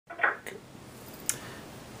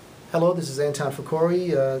Hello, this is Anton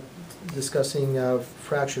Fakori discussing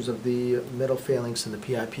fractures of the middle phalanx and the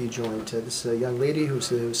PIP joint. This is a young lady who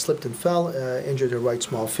slipped and fell, injured her right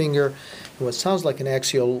small finger, and what sounds like an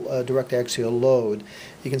axial, direct axial load.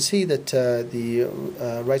 You can see that the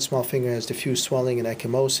right small finger has diffuse swelling and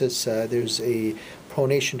ecchymosis. There's a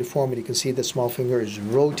pronation deformity. You can see the small finger is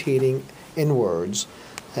rotating inwards,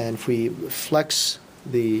 and if we flex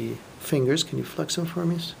the fingers, can you flex them for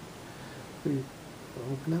me?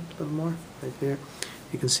 Open up a little more, right there.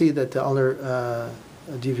 You can see that the ulnar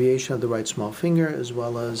deviation of the right small finger as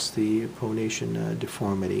well as the pronation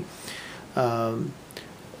deformity. And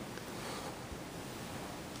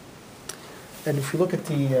if you look at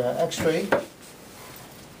the x-ray,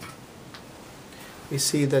 we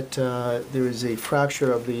see that there is a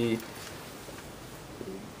fracture of the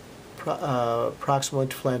proximal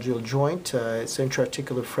interphalangeal joint. It's an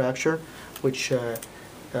intra-articular fracture, which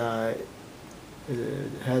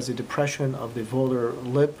has a depression of the volar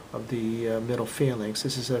lip of the middle phalanx.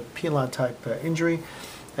 This is a pilon type injury,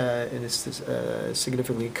 and it's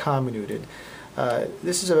significantly comminuted.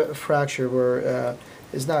 This is a fracture where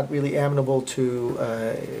is not really amenable to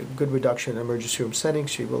good reduction in emergency room setting.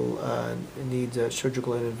 She will need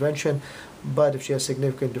surgical intervention, but if she has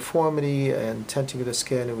significant deformity and tenting of the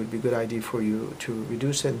skin, it would be a good idea for you to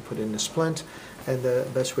reduce it and put in a splint. And the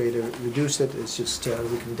best way to reduce it is just,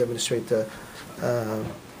 we can demonstrate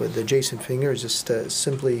with the adjacent finger, is just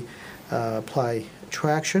simply apply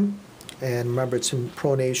traction. And remember, it's in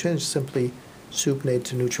pronation. It's simply supinate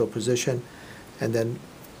to neutral position and then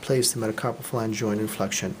place the metacarpophalangeal joint in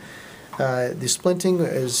flexion. The splinting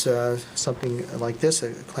is something like this,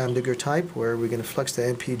 a clam digger type, where we're going to flex the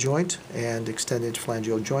MP joint and extend the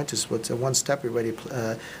interphalangeal joint. This is what's in one step. We already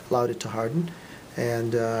allowed it to harden.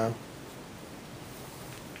 And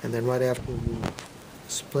then right after we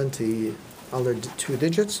splint the other two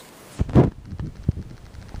digits,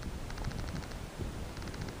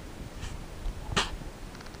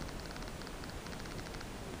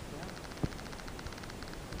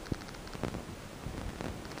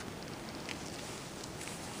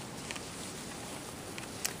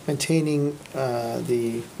 maintaining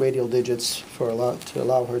the radial digits to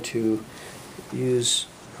allow her to use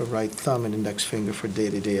her right thumb and index finger for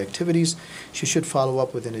day-to-day activities. She should follow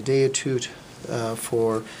up within a day or two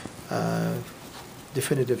for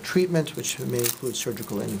definitive treatment, which may include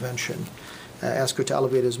surgical intervention. Ask her to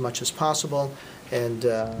elevate as much as possible, and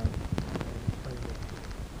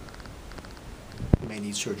may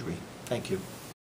need surgery. Thank you.